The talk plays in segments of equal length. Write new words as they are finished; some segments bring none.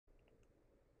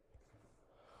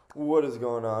What is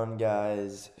going on,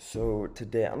 guys? So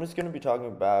today I'm just going to be talking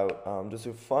about just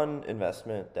a fun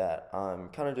investment that I'm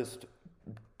kind of just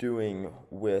doing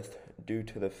with due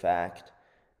to the fact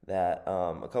that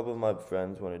a couple of my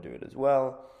friends want to do it as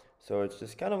well. So it's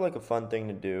just kind of like a fun thing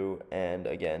to do. And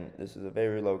again, this is a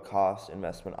very low cost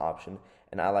investment option,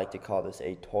 and I like to call this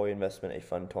a toy investment, a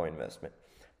fun toy investment.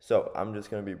 So I'm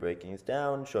just going to be breaking this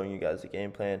down, showing you guys the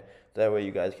game plan. That way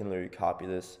you guys can literally copy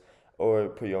this or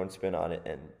put your own spin on it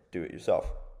and do it yourself.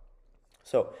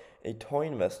 So, a toy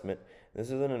investment, this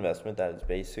is an investment that is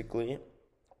basically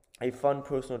a fun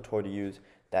personal toy to use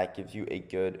that gives you a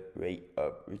good rate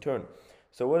of return.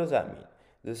 So, what does that mean?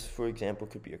 This, for example,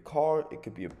 could be a car, it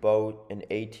could be a boat, an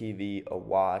ATV, a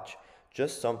watch,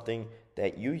 just something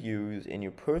that you use in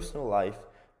your personal life,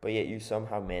 but yet you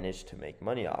somehow manage to make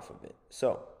money off of it.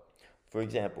 So, for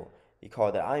example, the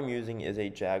car that I'm using is a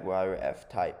Jaguar F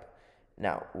Type.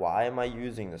 Now, why am I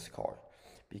using this car?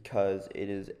 Because it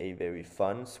is a very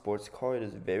fun sports car. It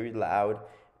is very loud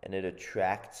and it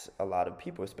attracts a lot of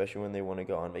people, especially when they want to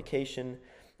go on vacation.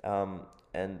 And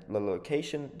the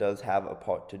location does have a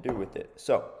part to do with it.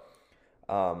 So,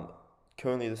 um,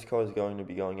 currently, this car is going to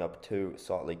be going up to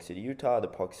Salt Lake City, Utah, the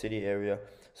Park City area.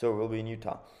 So, it will be in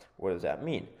Utah. What does that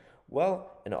mean?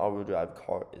 Well, an all-wheel drive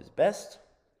car is best.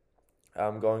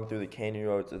 Going through the canyon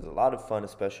roads is a lot of fun,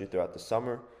 especially throughout the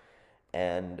summer.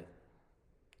 And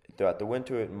throughout the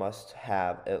winter, it must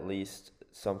have at least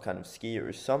some kind of ski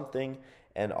or something,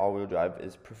 and all-wheel drive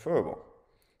is preferable.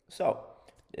 So,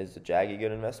 is the Jag a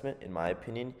good investment? In my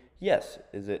opinion, yes.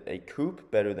 Is it a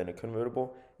coupe better than a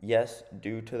convertible? Yes,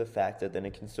 due to the fact that then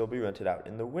it can still be rented out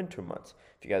in the winter months.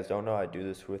 If you guys don't know, I do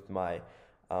this with my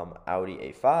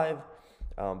Audi A5,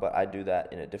 but I do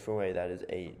that in a different way. That is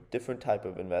a different type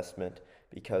of investment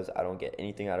because I don't get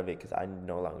anything out of it because I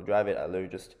no longer drive it. I literally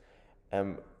just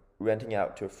am renting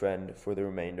out to a friend for the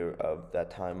remainder of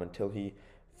that time until he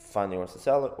finally wants to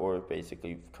sell it or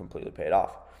basically completely pay it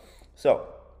off. So,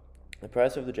 the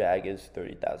price of the Jag is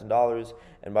 $30,000.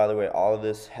 And by the way, all of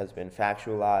this has been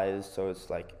factualized, so it's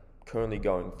like currently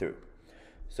going through.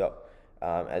 So,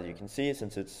 as you can see,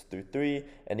 since it's through three,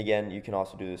 and again, you can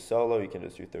also do this solo, you can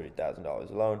just do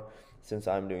 $30,000 alone. Since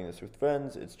I'm doing this with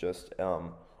friends, it's just a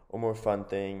more fun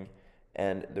thing.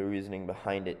 And the reasoning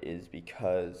behind it is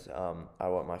because I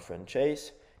want my friend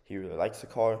Chase, he really likes the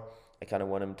car. I kind of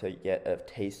want him to get a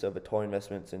taste of a toy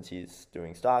investment since he's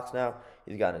doing stocks now.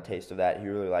 He's gotten a taste of that. He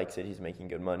really likes it. He's making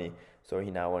good money. So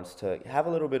he now wants to have a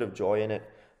little bit of joy in it,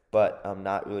 but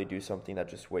not really do something that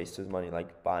just wastes his money,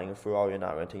 like buying a Ferrari and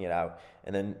not renting it out,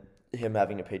 and then him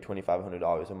having to pay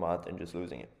 $2,500 a month and just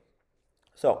losing it.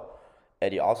 So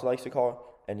Eddie also likes the car,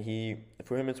 and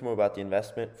for him it's more about the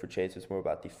investment. For Chase, it's more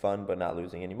about the fun but not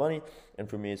losing any money, and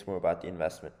for me, it's more about the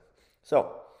investment.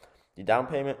 So the down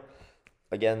payment,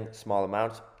 again, small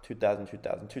amounts, 2,000,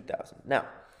 2,000, 2,000. Now,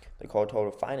 the car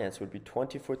total finance would be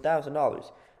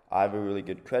 $24,000. I have a really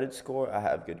good credit score. I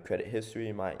have good credit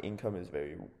history. My income is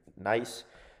very nice,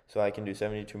 so I can do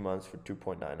 72 months for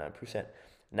 2.99%.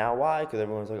 Now, why? Because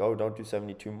everyone's like, oh, don't do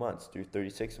 72 months, do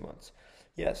 36 months.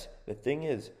 Yes, the thing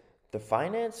is, the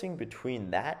financing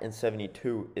between that and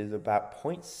 72 is about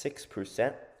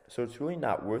 0.6%, so it's really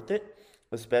not worth it,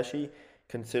 especially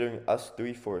considering us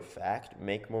three for a fact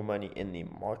make more money in the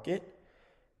market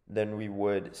than we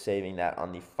would saving that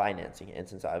on the financing. And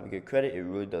since I have a good credit, it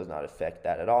really does not affect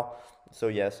that at all. So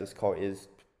yes, this car is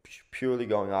purely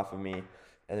going off of me,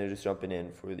 and they're just jumping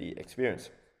in for the experience.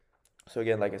 So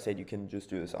again, like I said, you can just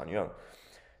do this on your own.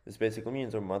 This basically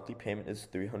means our monthly payment is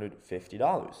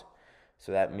 $350.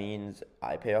 So that means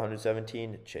I pay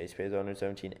 117, Chase pays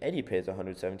 117, Eddie pays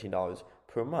 $117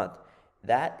 per month.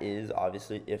 That is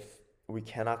obviously if we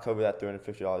cannot cover that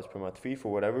 $350 per month fee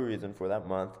for whatever reason for that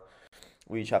month,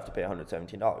 we each have to pay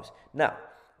 $117. Now,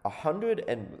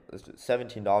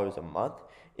 $117 a month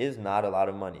is not a lot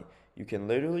of money. You can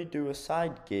literally do a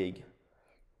side gig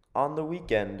on the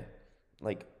weekend,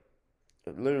 like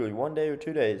literally 1 day or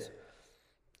 2 days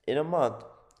in a month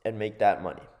and make that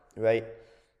money, right?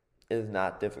 It is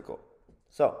not difficult.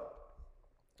 So,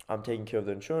 I'm taking care of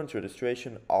the insurance,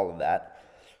 registration, all of that.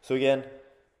 So again,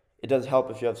 it does help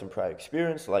if you have some prior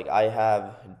experience, like I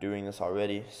have doing this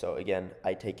already. So again,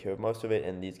 I take care of most of it,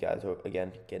 and these guys are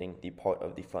again getting the part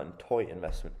of the fun toy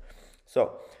investment.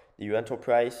 So the rental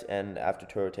price, and after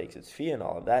Turo takes its fee and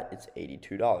all of that, it's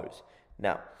 $82.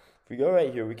 Now, if we go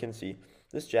right here, we can see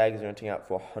this Jag is renting out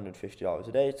for $150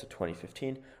 a day. It's a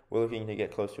 2015. We're looking to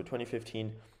get close to a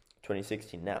 2015,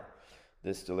 2016 now.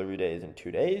 This delivery day is in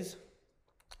 2 days,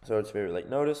 so it's very late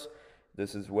notice.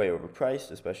 This is way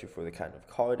overpriced, especially for the kind of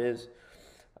car it is.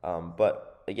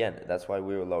 But again, that's why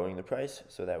we were lowering the price,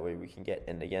 so that way we can get,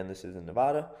 and again, this is in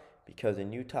Nevada, because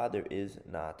in Utah there is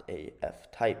not a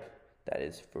F-type that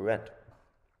is for rent.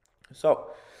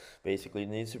 So basically, it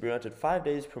needs to be rented 5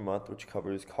 days per month, which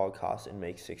covers car costs and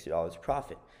makes $60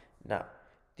 profit. Now,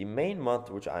 the main month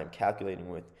which I'm calculating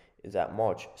with is that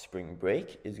March, spring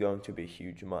break, is going to be a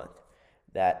huge month.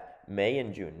 That May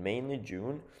and June, mainly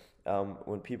June,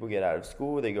 when people get out of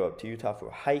school, they go up to Utah for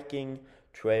hiking,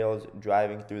 trails,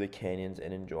 driving through the canyons,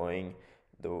 and enjoying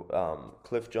the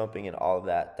cliff jumping and all of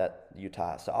that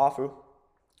Utah has to offer.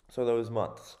 So those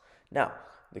months. Now,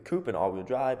 the coupe and all-wheel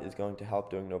drive is going to help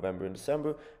during November and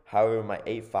December. However, my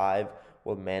A5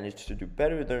 will manage to do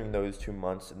better during those 2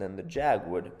 months than the Jag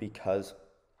would, because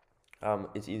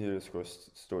it's easier to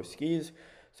store skis.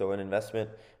 So an investment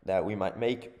that we might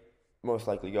make, most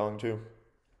likely going to,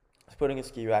 is putting a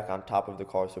ski rack on top of the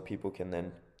car so people can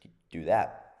then do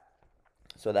that.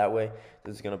 So that way,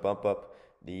 this is going to bump up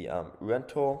the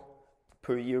rental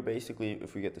per year, basically,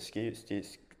 if we get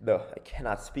I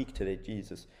cannot speak today,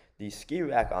 Jesus, the ski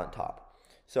rack on top.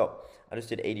 So I just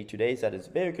did 82 days. That is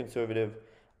very conservative.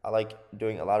 I like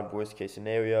doing a lot of worst case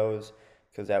scenarios,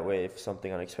 because that way, if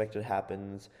something unexpected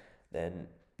happens, then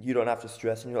you don't have to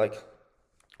stress, and you're like,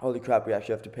 holy crap, we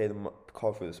actually have to pay the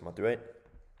car for this month, right?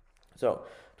 So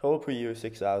total per year,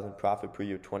 $6,000, profit per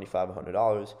year,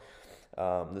 $2,500.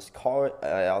 This car,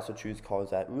 I also choose cars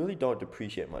that really don't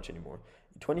depreciate much anymore.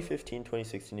 2015,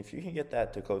 2016, if you can get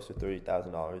that to close to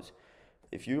 $30,000,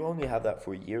 if you only have that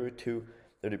for a year or two,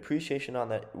 the depreciation on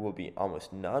that will be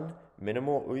almost none,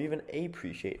 minimal, or even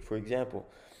appreciate. For example,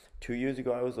 2 years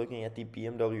ago, I was looking at the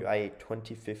BMW i8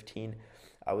 2015.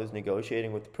 I was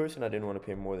negotiating with the person. I didn't want to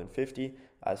pay more than 50.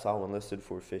 I saw one listed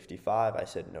for 55. I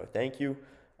said, no, thank you.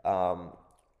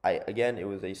 Again, it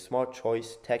was a smart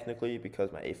choice technically,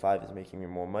 because my A5 is making me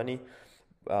more money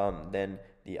than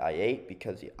the i8,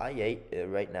 because the i8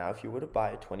 right now, if you were to buy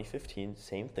a 2015,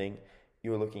 same thing,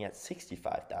 you're looking at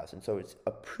 $65,000. So it's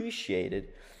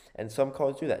appreciated, and some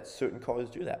cars do that. Certain cars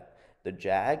do that. The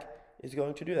Jag is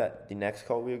going to do that. The next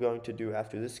car we're going to do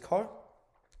after this car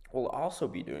will also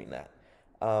be doing that.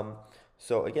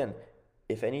 So again,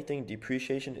 if anything,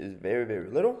 depreciation is very, very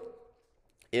little,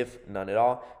 if none at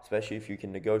all, especially if you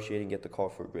can negotiate and get the car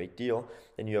for a great deal,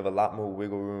 then you have a lot more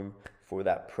wiggle room for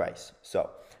that price. So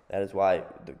that is why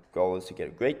the goal is to get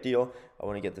a great deal. I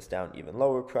want to get this down even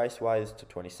lower price-wise to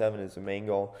 27 is the main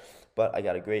goal, but I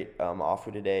got a great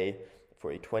offer today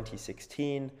for a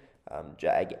 2016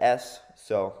 Jag S,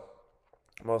 so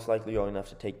most likely going to have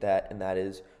to take that, and that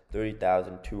is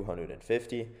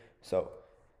 $30,250. So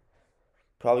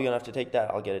probably gonna have to take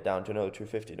that. I'll get it down to another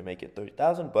 $250 to make it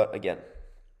 $30,000, but again,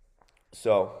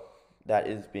 so that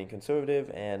is being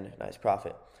conservative and nice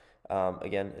profit.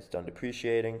 Again, it's done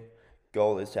depreciating.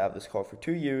 Goal is to have this car for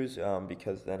 2 years,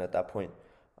 because then at that point,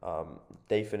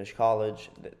 they finish college,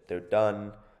 they're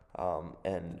done,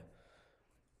 and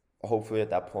hopefully at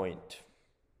that point,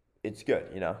 it's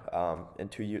good, in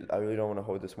 2 years. I really don't want to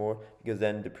hold this more, because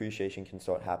then depreciation can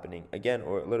start happening again,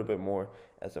 or a little bit more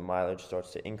as the mileage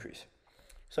starts to increase.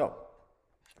 So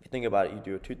if you think about it, you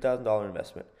do a $2,000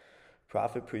 investment.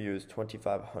 Profit per year is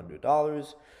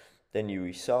 $2,500. Then you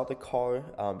resell the car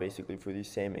basically for the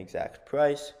same exact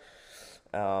price.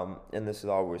 And this is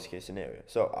our worst case scenario.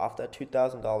 So off that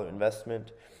 $2,000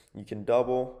 investment, you can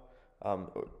double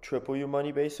or triple your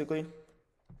money basically.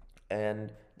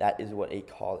 And that is what I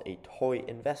call a toy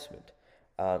investment.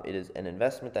 It is an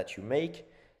investment that you make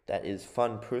that is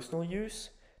fun personal use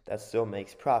that still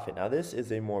makes profit. Now this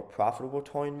is a more profitable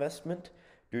toy investment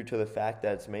due to the fact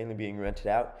that it's mainly being rented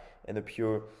out and the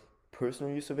pure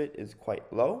personal use of it is quite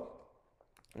low.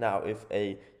 Now, if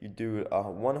you do a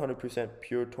 100%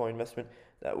 pure toy investment,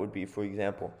 that would be, for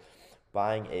example,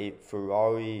 buying a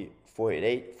Ferrari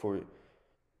 488 for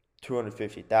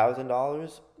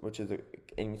 $250,000, which is an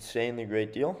insanely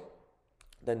great deal,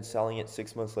 then selling it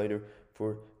 6 months later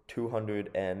for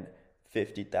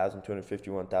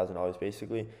 $251,000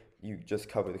 basically. You just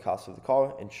cover the cost of the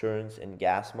car, insurance, and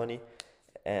gas money,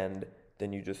 and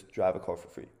then you just drive a car for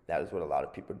free. That is what a lot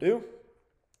of people do.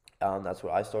 That's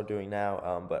what I start doing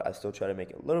now, but I still try to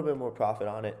make a little bit more profit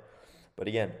on it. But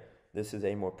again, this is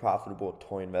a more profitable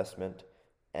toy investment,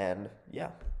 and yeah,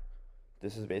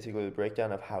 this is basically the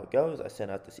breakdown of how it goes. I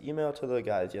sent out this email to the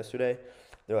guys yesterday.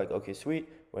 They're like, okay, sweet,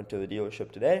 went to the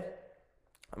dealership today.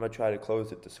 I'm going to try to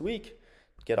close it this week,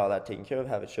 get all that taken care of,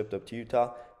 have it shipped up to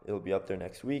Utah. It'll be up there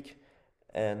next week,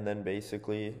 and then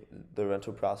basically the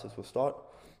rental process will start.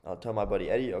 I'll tell my buddy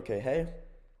Eddie, okay, hey,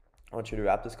 I want you to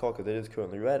wrap this car because it is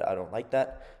currently red. I don't like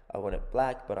that. I want it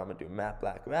black, but I'm going to do matte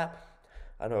black wrap.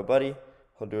 I know a buddy.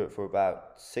 He'll do it for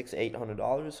about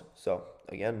 $600-800. So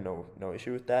again, no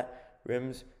issue with that.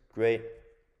 Rims, great.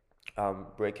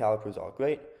 Brake calipers, all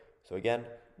great. So again,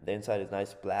 the inside is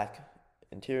nice black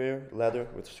interior, leather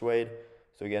with suede.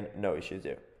 So again, no issues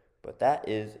there. But that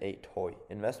is a toy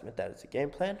investment. That is a game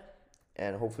plan.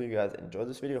 And hopefully you guys enjoyed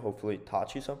this video. Hopefully it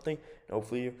taught you something. And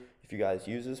hopefully if you guys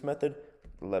use this method,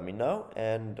 let me know.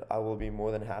 And I will be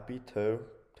more than happy to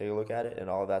take a look at it and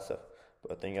all of that stuff.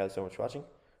 But thank you guys so much for watching.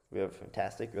 We have a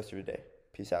fantastic rest of your day.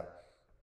 Peace out.